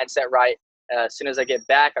mindset right. As soon as I get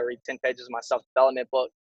back, I read 10 pages of my self-development book.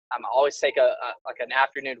 I always take like an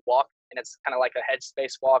afternoon walk, and it's kind of like a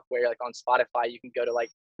headspace walk, where like on Spotify you can go to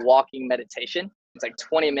like walking meditation. It's like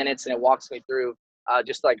 20 minutes, and it walks me through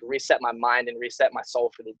just to like reset my mind and reset my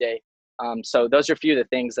soul for the day. So those are a few of the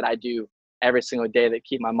things that I do every single day that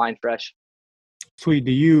keep my mind fresh. Sweet.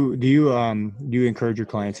 Do you encourage your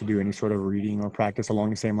clients to do any sort of reading or practice along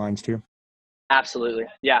the same lines too? Absolutely.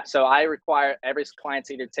 Yeah. So I require every client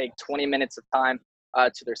to either take 20 minutes of time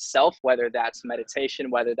to their self, whether that's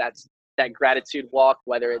meditation, whether that's that gratitude walk,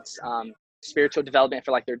 whether it's spiritual development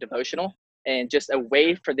for like their devotional, and just a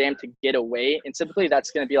way for them to get away. And typically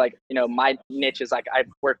that's going to be like, you know, my niche is like I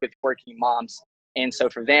work with working moms. And so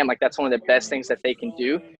for them, like that's one of the best things that they can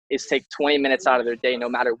do, is take 20 minutes out of their day, no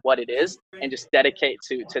matter what it is, and just dedicate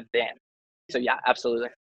to them. So yeah, absolutely.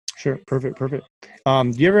 Sure. Perfect.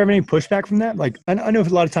 Do you ever have any pushback from that? Like, I know a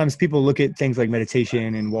lot of times people look at things like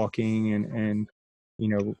meditation and walking and, you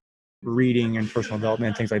know, reading and personal development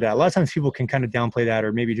and things like that. A lot of times people can kind of downplay that,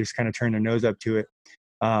 or maybe just kind of turn their nose up to it.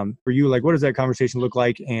 For you, like, what does that conversation look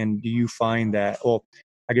like? And do you find that, well,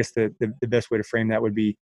 I guess the best way to frame that would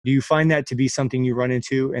be, do you find that to be something you run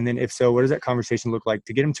into? And then if so, what does that conversation look like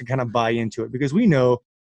to get them to kind of buy into it? Because we know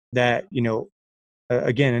that, you know,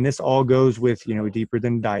 again, and this all goes with, deeper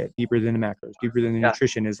than diet, deeper than the macros, deeper than the Yeah.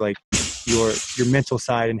 nutrition, is like your mental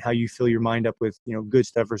side and how you fill your mind up with, good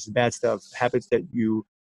stuff versus bad stuff, habits that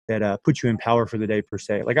put you in power for the day per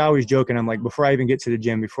se. Like I always joke, and I'm like, before I even get to the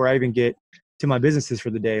gym, before I even get to my businesses for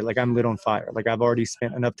the day, like I'm lit on fire. Like I've already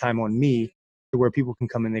spent enough time on me to where people can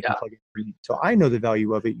come and they can Yeah. plug in. So I know the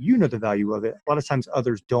value of it. You know the value of it. A lot of times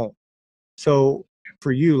others don't. So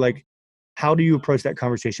for you, like, how do you approach that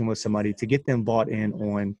conversation with somebody to get them bought in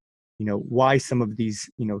on, why some of these,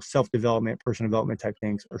 self-development, personal development type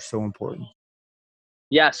things are so important?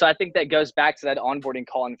 Yeah, so I think that goes back to that onboarding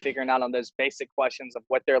call and figuring out on those basic questions of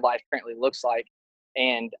what their life currently looks like.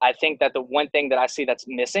 And I think that the one thing that I see that's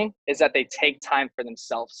missing is that they take time for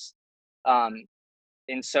themselves. Um,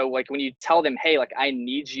 and so like when you tell them, hey, like I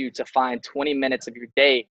need you to find 20 minutes of your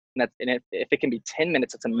day, and if it can be 10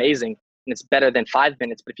 minutes, it's amazing. And it's better than 5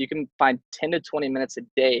 minutes. But if you can find 10 to 20 minutes a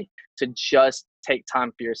day to just take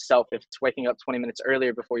time for yourself, if it's waking up 20 minutes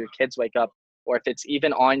earlier before your kids wake up, or if it's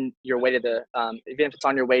even on your way to even if it's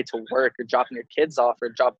on your way to work or dropping your kids off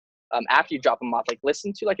or after you drop them off, like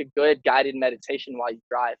listen to like a good guided meditation while you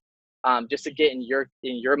drive, just to get in your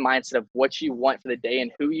mindset of what you want for the day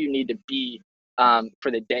and who you need to be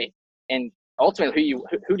for the day, and ultimately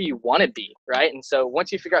who do you want to be, right? And so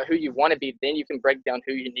once you figure out who you want to be, then you can break down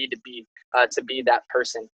who you need to be that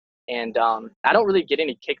person. And I don't really get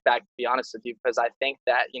any kickback, to be honest with you, because I think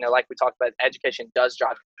that, like we talked about, education does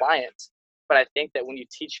drive compliance. But I think that when you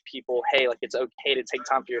teach people, hey, like it's okay to take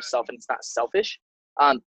time for yourself and it's not selfish,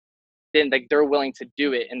 um, then like they're willing to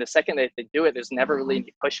do it. And the second that they do it, there's never really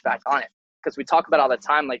any pushback on it. Because we talk about all the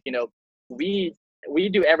time, like, we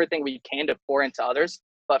do everything we can to pour into others,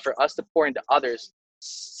 but for us to pour into others,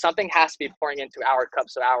 something has to be pouring into our cup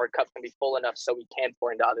so our cup can be full enough so we can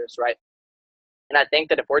pour into others, right? And I think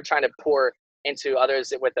that if we're trying to pour into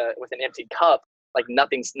others with an empty cup, like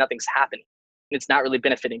nothing's happening. And it's not really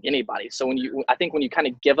benefiting anybody. So I think when you kind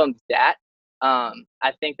of give them that,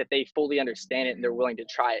 I think that they fully understand it and they're willing to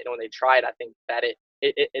try it. And when they try it, I think that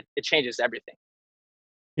it changes everything.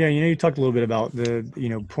 Yeah, you talked a little bit about the,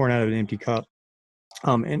 pouring out of an empty cup.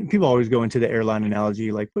 And people always go into the airline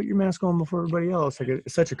analogy, like put your mask on before everybody else. Like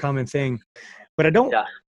it's such a common thing. But I don't, Yeah.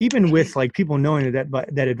 even with like people knowing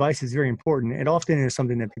that advice is very important, it often is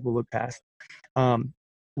something that people look past.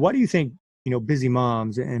 Why do you think, busy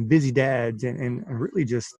moms and busy dads and really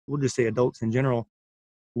just, we'll just say adults in general,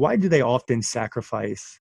 why do they often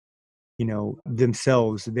sacrifice,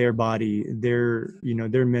 themselves, their body, their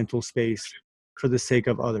mental space for the sake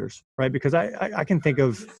of others, right? Because I can think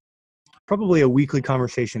of probably a weekly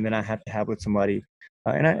conversation that I have to have with somebody,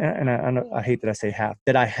 I hate that I say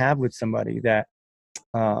that I have with somebody that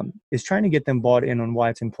is trying to get them bought in on why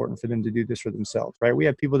it's important for them to do this for themselves, right? We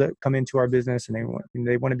have people that come into our business and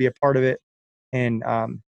they want to be a part of it, and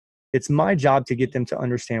it's my job to get them to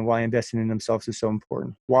understand why investing in themselves is so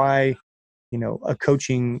important. Why, a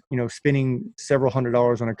coaching, spending several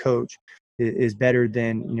 $100s on a coach is better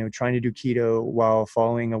than, trying to do keto while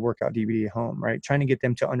following a workout DVD at home, right? Trying to get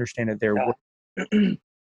them to understand that they're Yeah.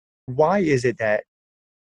 why is it that,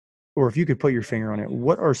 or if you could put your finger on it,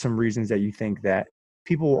 what are some reasons that you think that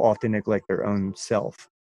people will often neglect their own self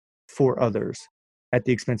for others at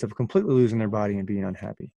the expense of completely losing their body and being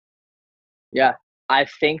unhappy? Yeah. I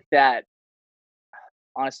think that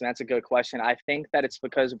honestly, that's a good question. I think that it's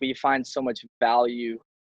because we find so much value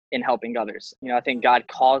in helping others. I think God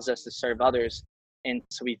calls us to serve others. And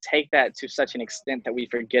so we take that to such an extent that we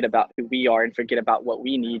forget about who we are and forget about what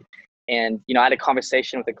we need. And, I had a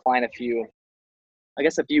conversation with a client a few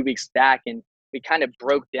weeks back, and we kind of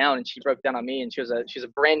broke down, and she broke down on me, and she's a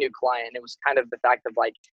brand new client. It was kind of the fact of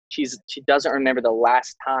like, she doesn't remember the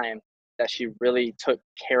last time that she really took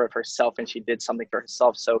care of herself and she did something for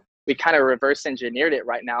herself. So we kind of reverse engineered it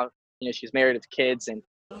right now. She's married with kids, and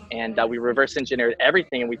we reverse engineered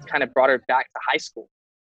everything, and we kind of brought her back to high school,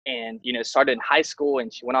 and started in high school,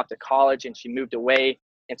 and she went off to college, and she moved away.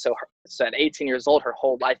 And so at 18 years old, her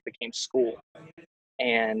whole life became school.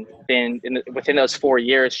 And then within those 4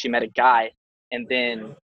 years, she met a guy, and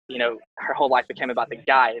then her whole life became about the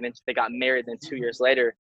guy. And then they got married. And then 2 years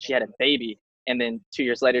later, she had a baby, and then 2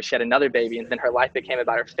 years later, she had another baby. And then her life became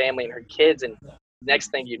about her family and her kids. And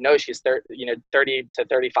next thing you know, she's 30 to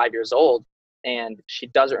 35 years old, and she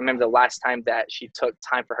doesn't remember the last time that she took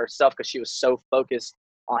time for herself because she was so focused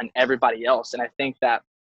on everybody else. And I think that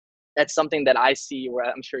that's something that I see, where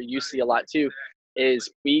I'm sure you see a lot too, is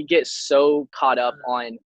we get so caught up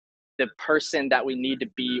on the person that we need to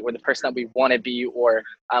be or the person that we want to be, or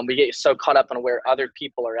we get so caught up on where other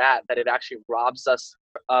people are at that it actually robs us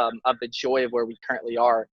of the joy of where we currently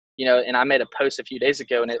are. And I made a post a few days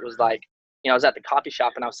ago, and it was like, I was at the coffee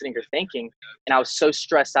shop and I was sitting here thinking, and I was so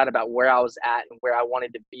stressed out about where I was at and where I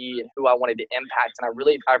wanted to be and who I wanted to impact. And I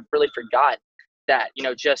really forgot that,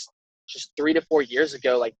 just 3 to 4 years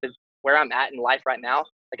ago, like where I'm at in life right now,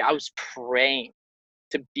 like I was praying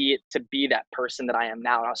to be that person that I am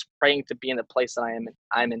now. And I was praying to be in the place that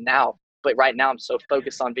I'm in now. But right now I'm so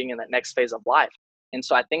focused on being in that next phase of life. And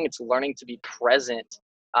so I think it's learning to be present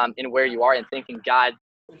in where you are and thanking God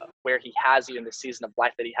where he has you in the season of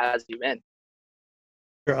life that he has you in.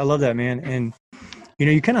 Sure, I love that, man. And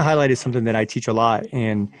you kind of highlighted something that I teach a lot,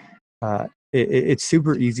 and it's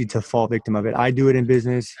super easy to fall victim of it. I do it in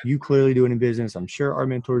business. You clearly do it in business. I'm sure our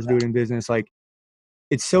mentors do it in business. Like,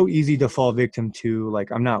 it's so easy to fall victim to,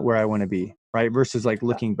 like, I'm not where I want to be, right? Versus like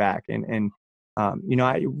looking back.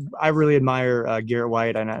 I really admire Garrett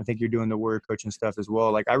White, and I think you're doing the word coach and stuff as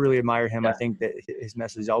well. Like, I really admire him. I Yeah. think that his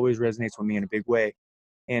message always resonates with me in a big way.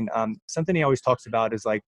 And something he always talks about is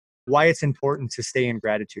like why it's important to stay in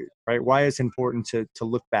gratitude, right? Why it's important to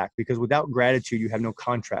look back, because without gratitude, you have no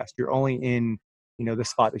contrast. You're only in, the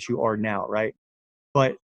spot that you are now, right?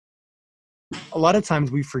 But a lot of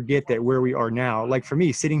times we forget that where we are now, like for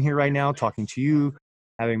me, sitting here right now, talking to you,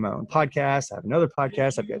 having my own podcast, I have another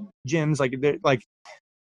podcast, I've got gyms, like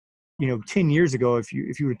 10 years ago, if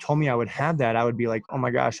you would have told me I would have that, I would be like, oh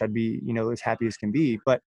my gosh, I'd be, as happy as can be.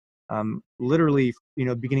 But literally,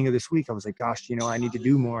 beginning of this week, I was like, gosh, I need to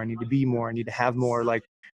do more. I need to be more. I need to have more. Like,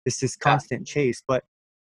 this Yeah. constant chase. But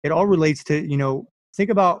it all relates to, think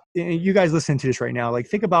about, you guys listen to this right now. Like,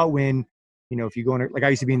 think about when, if you go in, like I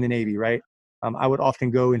used to be in the Navy, right? I would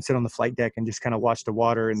often go and sit on the flight deck and just kind of watch the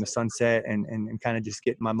water and the sunset and kind of just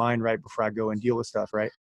get my mind right before I go and deal with stuff,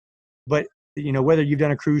 right? But whether you've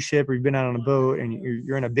done a cruise ship or you've been out on a boat and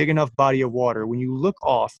you're in a big enough body of water, when you look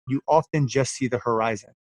off, you often just see the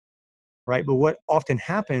horizon, right? But what often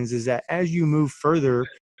happens is that as you move further,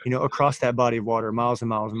 across that body of water, miles and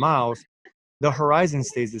miles and miles, the horizon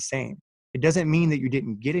stays the same. It doesn't mean that you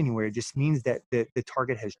didn't get anywhere. It just means that the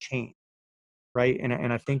target has changed, right?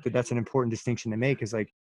 And I think that that's an important distinction to make, is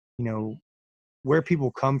like, you know, where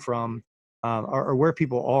people come from, or where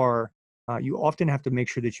people are, you often have to make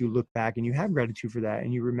sure that you look back and you have gratitude for that,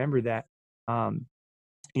 and you remember that,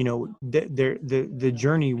 the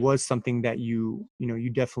journey was something that you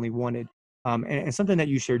definitely wanted. And something that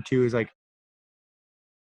you shared too is like,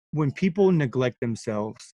 when people neglect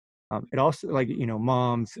themselves, it also, like,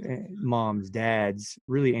 moms, dads,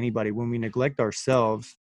 really anybody, when we neglect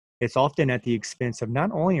ourselves, it's often at the expense of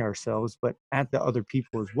not only ourselves but at the other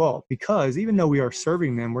people as well, because even though we are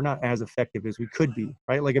serving them, we're not as effective as we could be,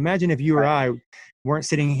 right? Like, imagine if you or Right. I weren't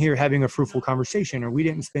sitting here having a fruitful conversation, or we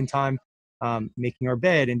didn't spend time making our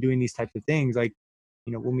bed and doing these types of things. Like,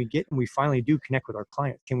 when we finally do connect with our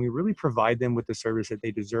clients, can we really provide them with the service that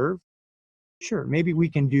they deserve? Sure, maybe we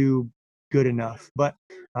can do good enough, but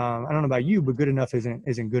I don't know about you, but good enough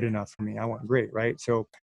isn't good enough for me. I want great, right? So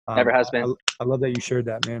Never um, has I, been. I love that you shared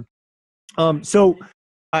that, man. So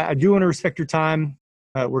I do want to respect your time.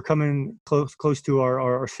 We're coming close to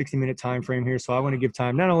our 60-minute time frame here, so I want to give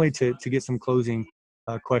time not only to get some closing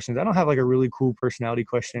questions. I don't have like a really cool personality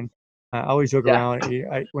question. I always joke Yeah. around.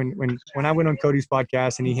 When I went on Cody's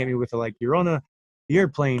podcast and he hit me with like, you're on the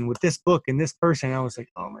airplane with this book and this person, I was like,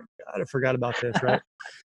 oh my god, I forgot about this, right?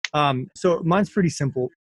 So mine's pretty simple.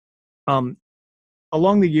 Um,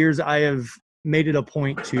 Along the years, I have made it a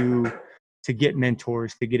point to get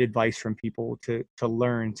mentors, to get advice from people, to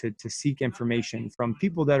learn, to seek information from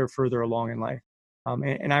people that are further along in life.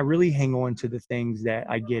 And I really hang on to the things that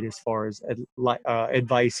I get as far as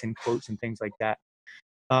advice and quotes and things like that.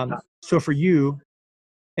 So for you,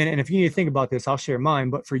 and if you need to think about this, I'll share mine.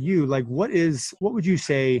 But for you, like, what would you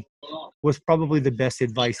say was probably the best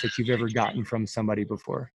advice that you've ever gotten from somebody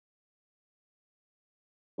before?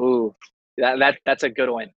 Ooh, that's a good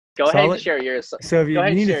one. Go ahead and Solid. share yours. So if you, Go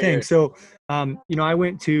ahead you and need to share think. yours. So, I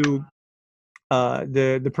went to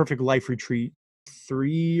the Perfect Life Retreat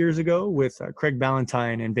 3 years ago with Craig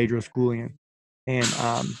Ballantyne and Bedros Keuilian.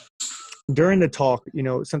 And during the talk,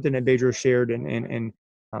 something that Bedros shared, and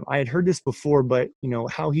I had heard this before, but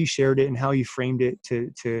how he shared it and how he framed it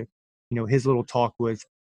to his little talk was,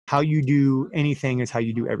 how you do anything is how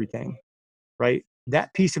you do everything, right?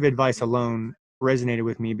 That piece of advice alone resonated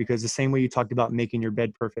with me, because the same way you talked about making your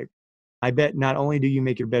bed perfect, I bet not only do you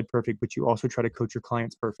make your bed perfect, but you also try to coach your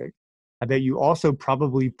clients perfect. I bet you also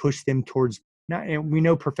probably push them towards, not, and we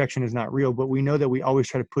know perfection is not real, but we know that we always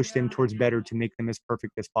try to push them towards better, to make them as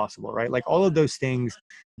perfect as possible, right? Like, all of those things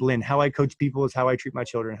blend. How I coach people is how I treat my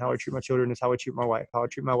children. How I treat my children is how I treat my wife. How I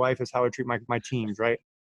treat my wife is how I treat my teams, right?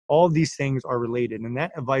 All of these things are related. And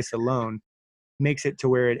that advice alone makes it to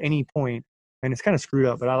where at any point, and it's kind of screwed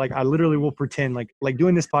up, but I literally will pretend like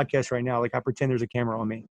doing this podcast right now. Like I pretend there's a camera on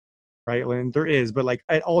me, right? And there is, but like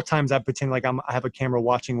at all times I pretend like I have a camera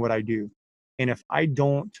watching what I do. And if I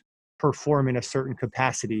don't perform in a certain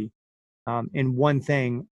capacity in one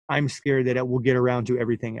thing, I'm scared that it will get around to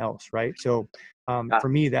everything else, right? So for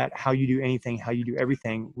me, that how you do anything, how you do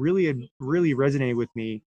everything really resonated with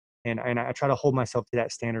me. And I try to hold myself to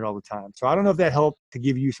that standard all the time. So I don't know if that helped to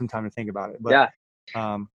give you some time to think about it, but Yeah.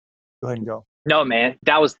 Go ahead and go. No, man,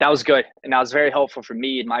 that was good, and that was very helpful for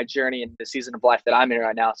me in my journey and the season of life that I'm in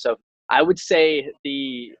right now. So I would say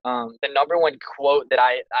the number one quote that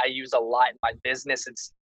I use a lot in my business.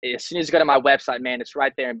 It's as soon as you go to my website, man, it's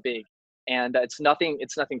right there in big, and it's nothing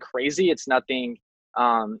crazy. It's nothing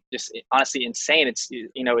just honestly insane. It's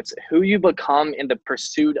it's who you become in the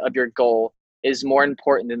pursuit of your goal is more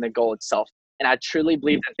important than the goal itself. And I truly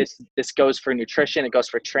believe that this goes for nutrition, it goes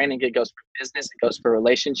for training, it goes for business, it goes for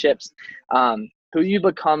relationships. Who you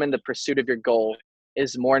become in the pursuit of your goal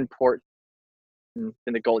is more important than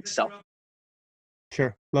the goal itself.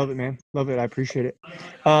 Sure. Love it, man. Love it. I appreciate it.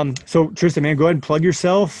 So Tristan, man, go ahead and plug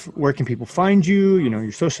yourself. Where can people find you?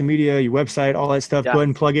 Your social media, your website, all that stuff. Yeah. Go ahead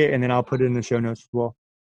and plug it, and then I'll put it in the show notes as well.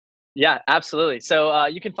 Yeah, absolutely. So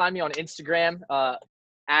you can find me on Instagram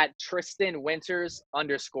at Tristan Winters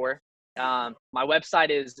 _. My website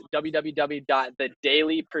is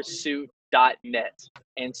www.thedailypursuit.net.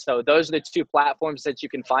 And so those are the two platforms that you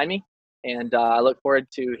can find me. And I look forward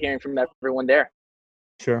to hearing from everyone there.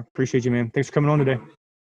 Sure. Appreciate you, man. Thanks for coming on today.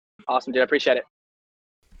 Awesome, dude. I appreciate it.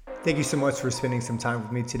 Thank you so much for spending some time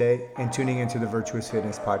with me today and tuning into the Virtuous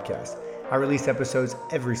Fitness Podcast. I release episodes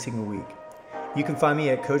every single week. You can find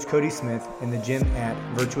me at Coach Cody Smith in the gym at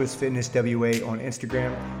Virtuous Fitness WA on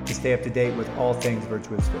Instagram to stay up to date with all things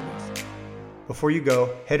Virtuous Fitness. Before you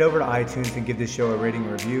go, head over to iTunes and give this show a rating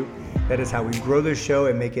and review. That is how we grow this show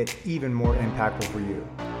and make it even more impactful for you.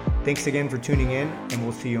 Thanks again for tuning in, and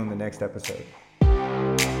we'll see you on the next episode.